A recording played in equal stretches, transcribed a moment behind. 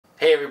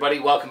Hey everybody,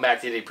 welcome back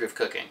to Idiot Proof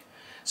Cooking.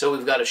 So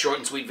we've got a short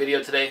and sweet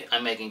video today.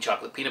 I'm making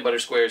chocolate peanut butter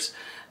squares.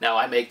 Now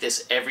I make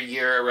this every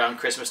year around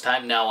Christmas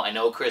time. Now I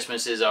know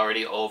Christmas is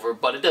already over,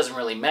 but it doesn't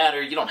really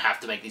matter. You don't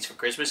have to make these for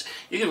Christmas.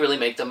 You can really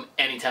make them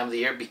any time of the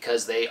year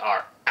because they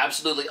are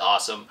absolutely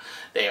awesome.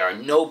 They are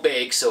no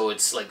bake, so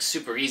it's like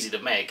super easy to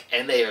make,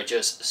 and they are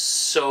just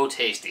so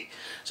tasty.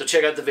 So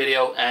check out the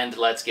video and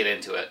let's get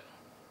into it.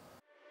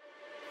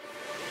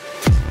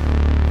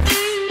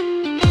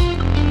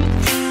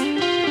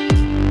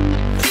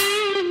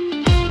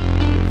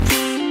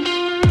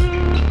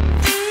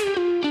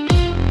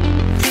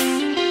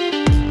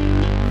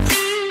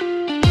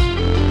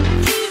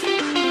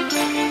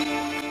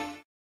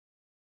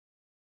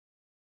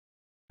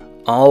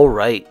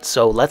 Alright,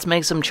 so let's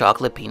make some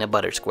chocolate peanut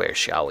butter squares,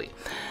 shall we?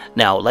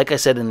 Now, like I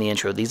said in the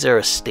intro, these are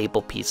a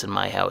staple piece in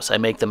my house. I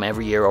make them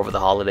every year over the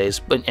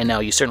holidays, and now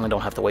you certainly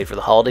don't have to wait for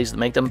the holidays to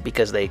make them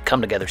because they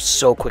come together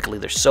so quickly,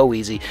 they're so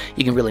easy,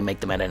 you can really make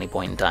them at any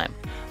point in time.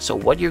 So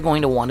what you're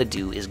going to want to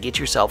do is get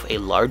yourself a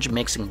large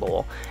mixing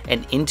bowl,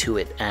 and into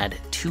it add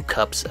 2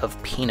 cups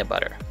of peanut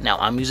butter. Now,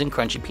 I'm using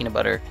crunchy peanut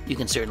butter. You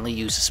can certainly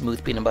use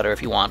smooth peanut butter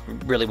if you want,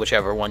 really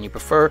whichever one you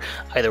prefer.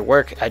 Either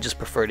work, I just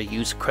prefer to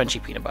use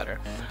crunchy peanut butter.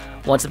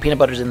 Once the peanut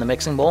butter is in the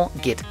mixing bowl,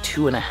 get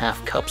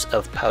 2.5 cups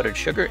of powdered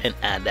sugar and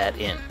add that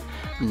in.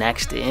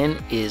 Next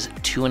in is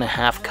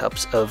 2.5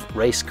 cups of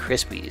Rice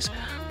Krispies.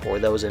 Pour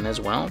those in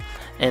as well.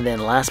 And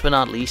then last but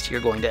not least, you're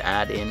going to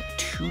add in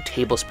 2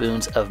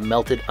 tablespoons of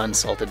melted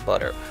unsalted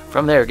butter.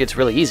 From there, it gets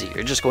really easy.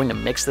 You're just going to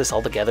mix this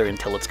all together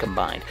until it's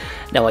combined.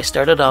 Now, I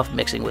started off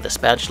mixing with a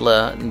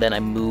spatula, and then I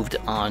moved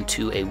on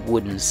to a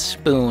wooden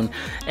spoon,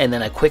 and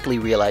then I quickly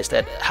realized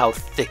that how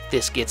thick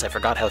this gets. I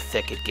forgot how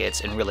thick it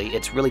gets, and really,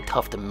 it's really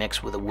tough to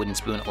mix with a wooden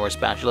spoon or a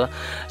spatula.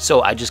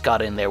 So I just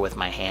got in there with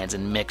my hands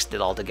and mixed it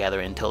all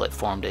together until it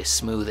formed a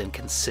smooth and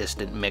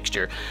consistent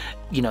mixture.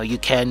 You know, you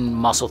can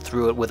muscle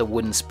through it with a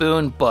wooden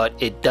spoon, but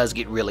it does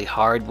get really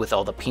hard with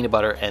all the peanut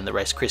butter and the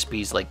Rice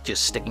Krispies like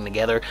just sticking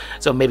together,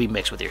 so maybe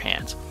mix with your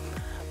hands.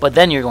 But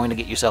then you're going to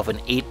get yourself an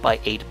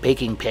 8x8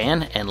 baking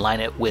pan and line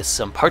it with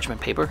some parchment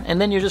paper,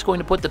 and then you're just going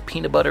to put the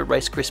peanut butter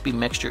Rice Krispie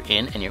mixture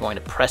in, and you're going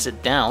to press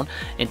it down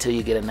until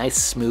you get a nice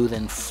smooth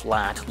and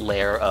flat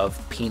layer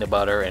of peanut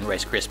butter and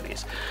Rice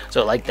Krispies.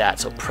 So like that.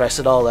 So press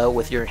it all out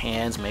with your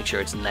hands, make sure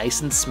it's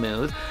nice and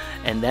smooth,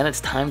 and then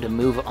it's time to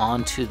move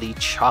on to the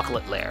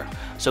chocolate layer.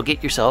 So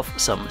get yourself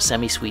some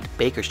semi-sweet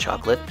baker's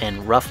chocolate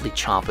and roughly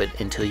chop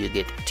it until you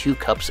get 2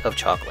 cups of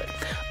chocolate.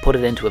 Put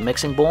it into a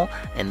mixing bowl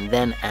and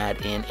then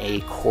add in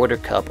a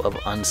 1/4 cup of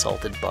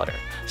unsalted butter.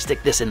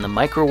 Stick this in the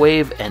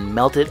microwave and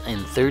melt it in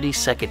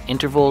 30-second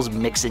intervals,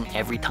 mixing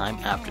every time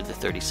after the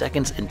 30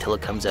 seconds until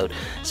it comes out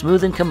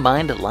smooth and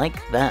combined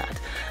like that.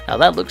 Now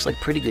that looks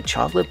like pretty good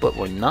chocolate, but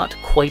we're not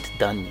quite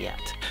done yet.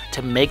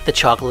 To make the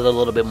chocolate a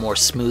little bit more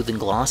smooth and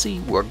glossy,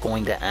 we're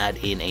going to add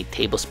in a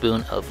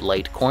tablespoon of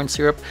light corn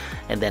syrup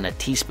and then a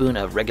teaspoon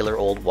of regular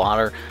old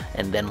water,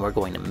 and then we're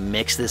going to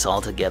mix this all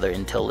together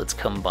until it's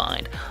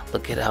combined.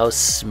 Look at how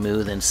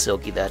smooth and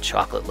silky that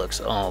chocolate looks.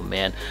 Oh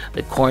man,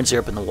 the corn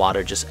syrup and the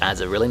water just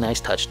adds a really nice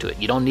touch to it.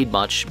 You don't need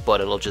much,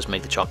 but it'll just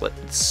make the chocolate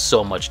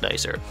so much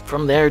nicer.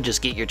 From there,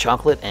 just get your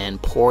chocolate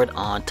and pour it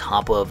on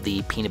top of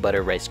the peanut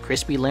butter Rice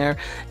Krispie layer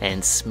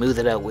and smooth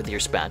it out with your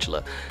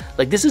spatula.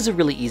 Like, this is a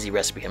really easy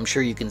recipe. I'm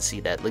sure you can see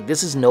that. Like,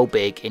 this is no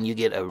bake, and you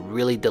get a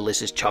really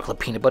delicious chocolate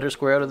peanut butter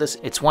square out of this.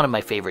 It's one of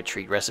my favorite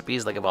treat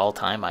recipes, like, of all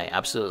time. I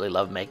absolutely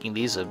love making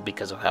these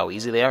because of how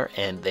easy they are,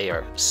 and they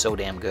are so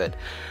damn good.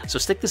 So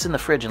stick this in the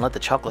fridge and let the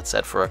chocolate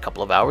set for a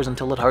couple of hours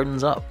until it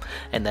hardens up,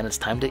 and then it's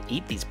time to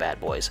eat these bad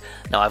boys.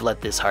 Now, I've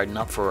let this harden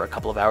up for a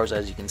couple of hours.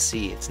 As you can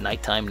see, it's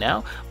nighttime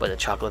now, but the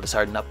chocolate is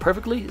hardened up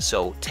perfectly.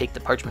 So take the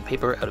parchment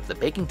paper out of the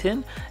baking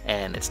tin,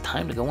 and it's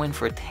time to go in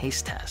for a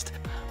taste test.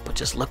 But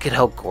just look at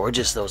how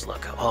gorgeous those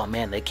look. Oh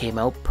man, they came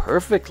out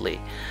perfectly.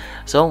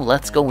 So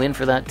let's go in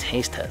for that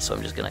taste test. So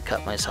I'm just gonna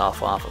cut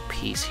myself off a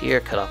piece here,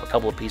 cut off a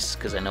couple of pieces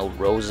because I know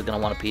Rose is gonna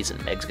want a piece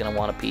and Meg's gonna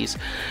want a piece.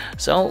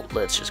 So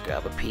let's just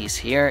grab a piece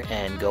here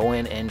and go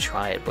in and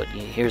try it. But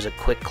here's a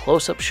quick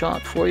close-up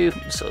shot for you.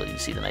 So you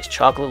see the nice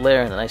chocolate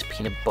layer and the nice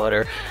peanut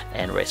butter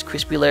and Rice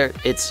Krispie layer.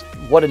 It's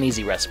what an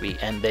easy recipe,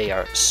 and they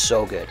are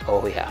so good.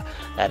 Oh yeah,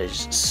 that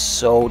is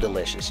so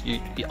delicious.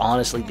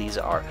 Honestly, these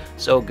are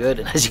so good.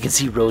 And as you can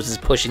see, Rose is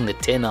pushing the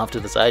tin off to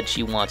the side.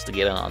 She wants to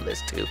get in on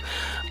this too.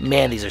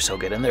 Man, these are so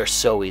good, and they're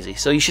so easy.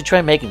 So you should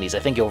try making these. I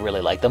think you'll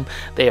really like them.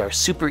 They are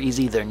super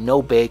easy. They're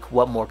no bake.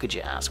 What more could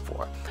you ask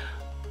for?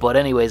 But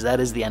anyways, that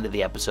is the end of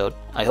the episode.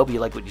 I hope you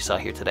liked what you saw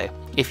here today.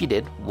 If you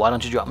did, why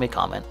don't you drop me a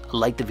comment,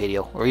 like the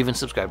video, or even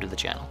subscribe to the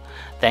channel.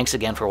 Thanks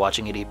again for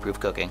watching Idiot Proof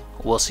Cooking.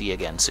 We'll see you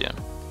again soon.